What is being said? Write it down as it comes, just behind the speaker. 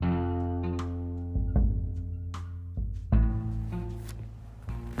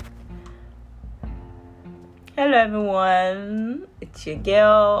Hello everyone, it's your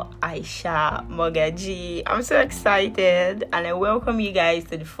girl Aisha Mogaji. I'm so excited and I welcome you guys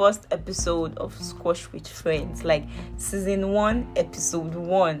to the first episode of Squash with Friends, like season 1, episode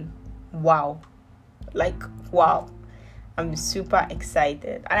 1. Wow. I'm super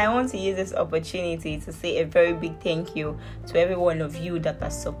excited and I want to use this opportunity to say a very big thank you to every one of you that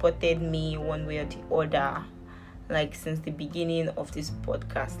has supported me one way or the other, like since the beginning of this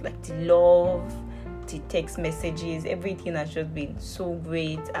podcast. Like the love, the text messages, everything has just been so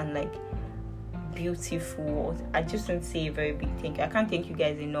great and like beautiful. I just want to say a very big thank you. I can't thank you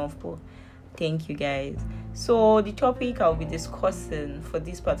guys enough, but thank you guys. So the topic I'll be discussing for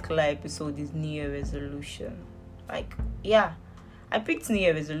this particular episode is New Year resolution. I picked New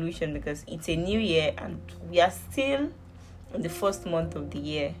Year resolution because it's a new year and we are still in the first month of the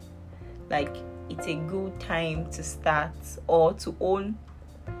year. Like, it's a good time to start or to own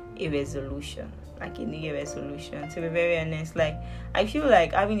a resolution, like a New Year resolution. To be very honest, like I feel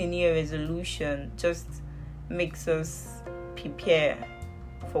like having a New Year resolution just makes us prepare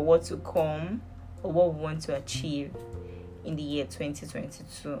for what to come or what we want to achieve in the year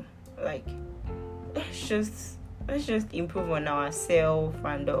 2022. Like, let's just improve on ourselves,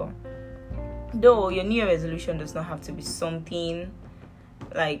 and though your New Year resolution does not have to be something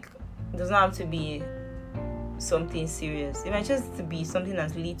like, does not have to be something serious. It might just be something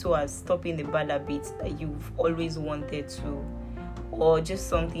as little as stopping the bad habits that you've always wanted to, or just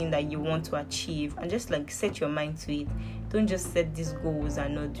something that you want to achieve, and just like set your mind to it. Don't just set these goals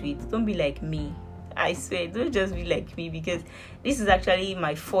and not do it. Don't be like me. I swear, don't just be like me, because this is actually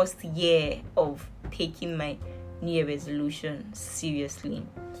my first year of taking my New Year resolution seriously,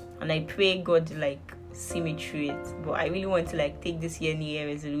 and I pray God like see me through it. But I really want to like take this year New Year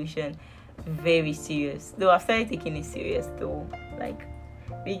resolution very serious. Though I've started taking it serious though, like,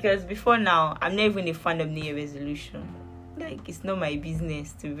 because before now I'm not even a fan of New Year resolution. Like, it's not my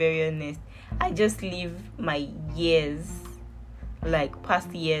business, to be very honest. I just live my years, like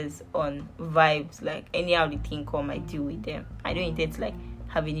past years, on vibes. Like anyhow the thing come, I deal with them. I don't intend to like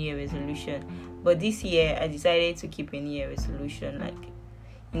have a New Year resolution. But this year I decided to keep a New Year resolution,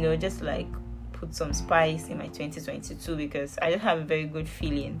 like, just like put some spice in my 2022, because I just have a very good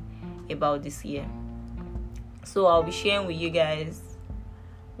feeling about this year. So I'll be sharing with you guys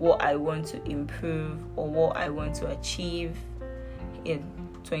what I want to improve or what I want to achieve in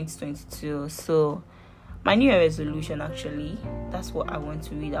 2022. So my New Year resolution, actually, that's what I want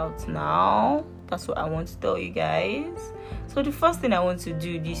to read out now. That's what I want to tell you guys. So the first thing I want to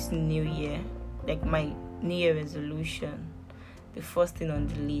do this new year, like my New Year resolution, the first thing on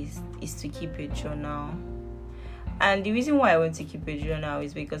the list is to keep a journal. And the reason why I want to keep a journal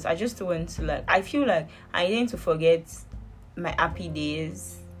is because I just want to, I feel like I tend to forget my happy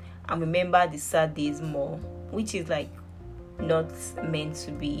days and remember the sad days more, which is like not meant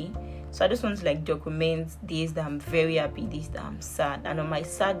to be. So I just want to document days that I'm very happy, days that I'm sad. And on my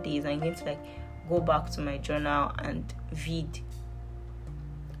sad days, I'm going to go back to my journal and read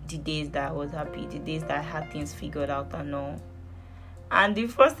the days that I was happy, the days that I had things figured out and all. And the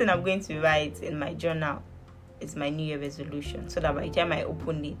first thing I'm going to write in my journal is my New Year resolution, so that by the time I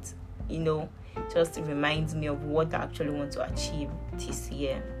open it, just reminds me of what I actually want to achieve this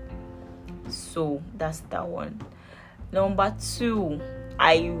year. So that's that one. Number 2,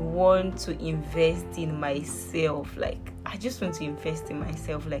 I want to invest in myself. Like, I just want to invest in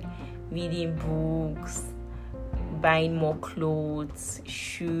myself, like reading books, buying more clothes,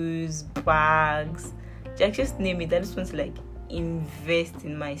 shoes, bags, just name it. I just want to invest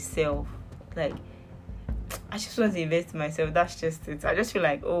in myself. Like, I just want to invest in myself. That's just it. I just feel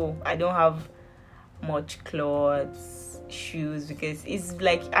like, I don't have much clothes, shoes, because it's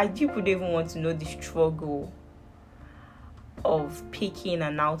like people don't even want to know the struggle of picking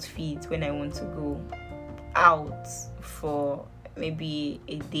an outfit when I want to go out for maybe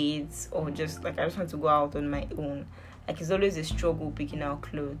a date, or just I just want to go out on my own. Like, it's always a struggle picking out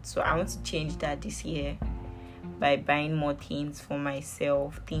clothes. So I want to change that this year by buying more things for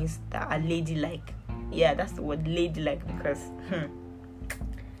myself, things that are ladylike. Yeah, that's the word, ladylike, because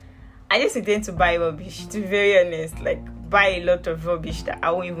I just intend to buy rubbish, to be very honest. Like, buy a lot of rubbish that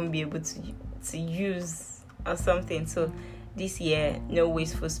I won't even be able to use or something. So this year, no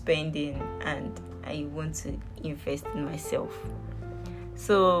wasteful spending, and I want to invest in myself.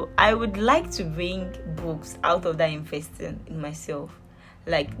 So I would like to bring books out of that investing in myself.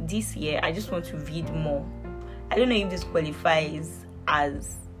 Like, this year, I just want to read more. I don't know if this qualifies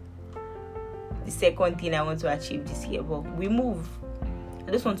as the second thing I want to achieve this year, but we move.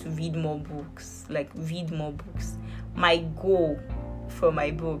 I just want to read more books. My goal for my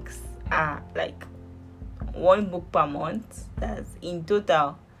books are one book per month. That's in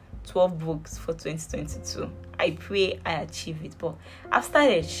total 12 books for 2022. I pray I achieve it. But I've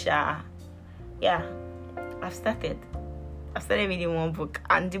started, yeah, I've started reading one book,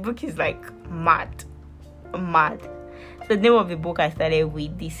 and the book is like mad. So the name of the book I started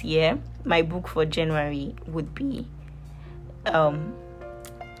with this year, my book for January, would be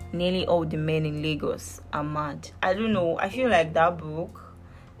Nearly All the Men in Lagos Are Mad. I don't know, I feel like that book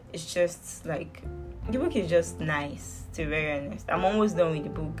is just like, the book is just nice, to be very honest. I'm almost done with the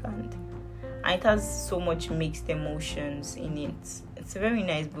book, and it has so much mixed emotions in it. It's a very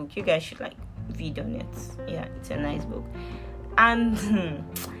nice book. You guys should like read on it. Yeah, it's a nice book. And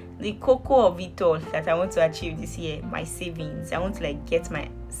the cocoa of it all that I want to achieve this year, my savings. I want to like get my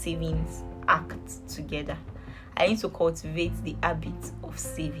savings act together. I need to cultivate the habit of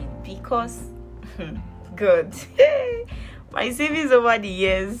saving, because God, my savings over the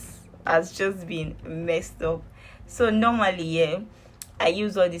years has just been messed up. So normally, I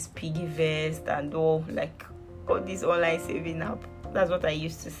use all this piggy vest and all this online saving app. That's what I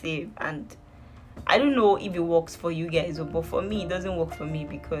used to save, and I don't know if it works for you guys, but for me it doesn't work for me,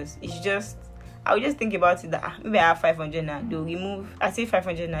 because it's just, I would just think about it that maybe I have 500 naira, they'll remove, I say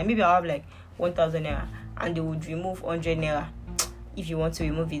 500 naira, maybe I'll have like 1,000 naira, and they would remove 100 naira if you want to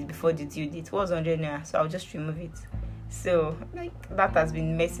remove it before the due date. What's 100 naira? So I'll just remove it. So like that has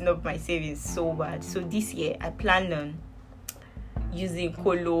been messing up my savings so bad. So this year I plan on using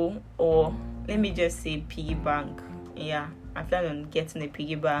Colo, or let me just say piggy bank. Yeah, I plan on getting a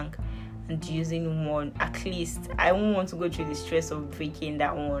piggy bank and using one. At least I won't want to go through the stress of breaking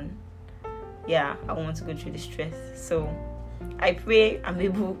that one. Yeah, I want to go through the stress. So I pray I'm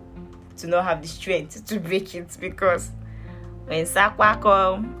able to not have the strength to break it, because when Sakwa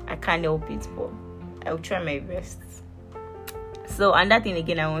come, I can't help it, but I'll try my best. So another thing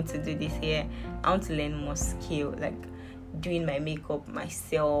again I want to do this year, I want to learn more skill, like doing my makeup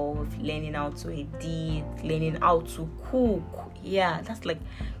myself, learning how to edit, learning how to cook. Yeah, that's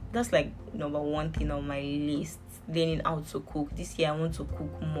like number one thing on my list, learning how to cook. This year I want to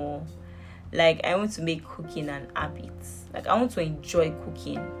cook more. Like I want to make cooking an habit. Like I want to enjoy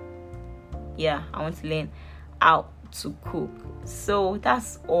cooking. Yeah, I want to learn how to cook. So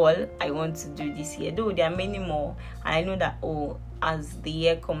that's all I want to do this year, though there are many more, and I know that as the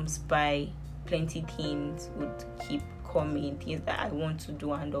year comes by, plenty things would keep coming, things that I want to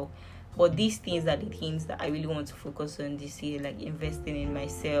do and all. But these things are the things that I really want to focus on this year, like investing in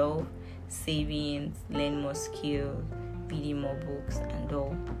myself, savings, learn more skills, reading more books and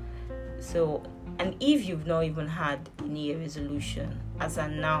all. So, and if you've not even had a New Year resolution as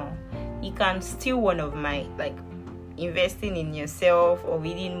of now, you can steal one of my, like investing in yourself, or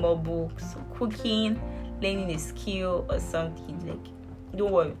reading more books, cooking, learning a skill or something. Like,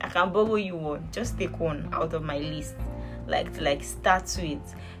 don't worry, I can borrow you one. Just take one out of my list, like start to it.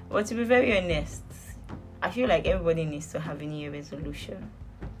 But to be very honest, I feel like everybody needs to have a New Year resolution.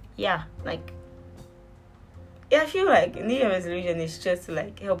 Yeah, I feel like New Year resolution is just to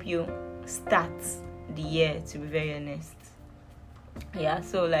like help you start the year, to be very honest. Yeah,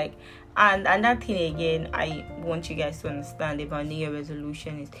 so like, and another thing again I want you guys to understand about New Year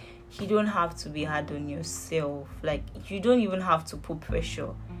resolution is you don't have to be hard on yourself. Like, you don't even have to put pressure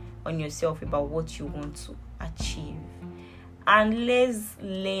on yourself about what you want to achieve. And let's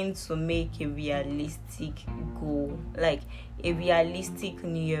learn to make a realistic goal, like a realistic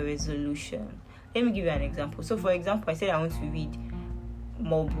New Year resolution. Let me give you an example. So for example, I said I want to read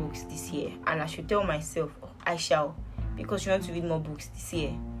more books this year, and I should tell myself, I shall, because you want to read more books this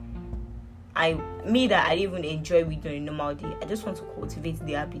year. I didn't even enjoy reading on a normal day. I just want to cultivate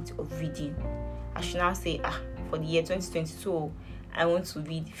the habit of reading. I should now say, for the year 2022, I want to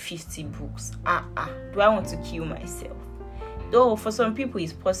read 50 books. Do I want to kill myself? Though for some people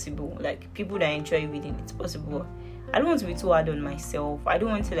it's possible, like people that enjoy reading, it's possible. I don't want to be too hard on myself. I don't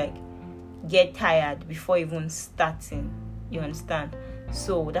want to like get tired before even starting. You understand?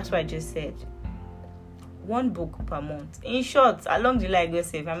 So that's why I just said one book per month. In short, along the line,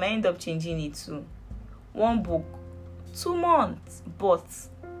 I might end up changing it to one book 2 months, but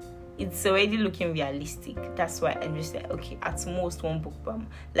it's already looking realistic. That's why I'm just like, okay, at most one book per month.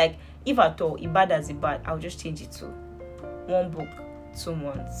 Like, if at all, bad as bad, I'll just change it to one book 2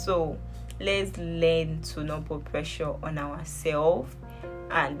 months. So let's learn to not put pressure on ourselves,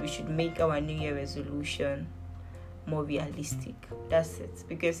 and we should make our New Year resolution more realistic. That's it.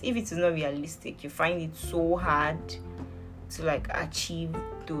 Because if it is not realistic, you find it so hard to like achieve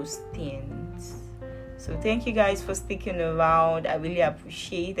those things. So thank you guys for sticking around. I really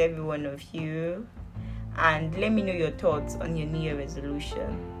appreciate every one of you, and let me know your thoughts on your New Year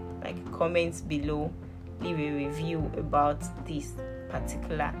resolution. Like, comments below leave a review about this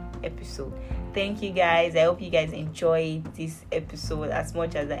particular episode. Thank you guys. I hope you guys enjoyed this episode as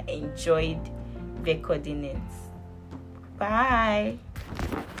much as I enjoyed recording it. Bye.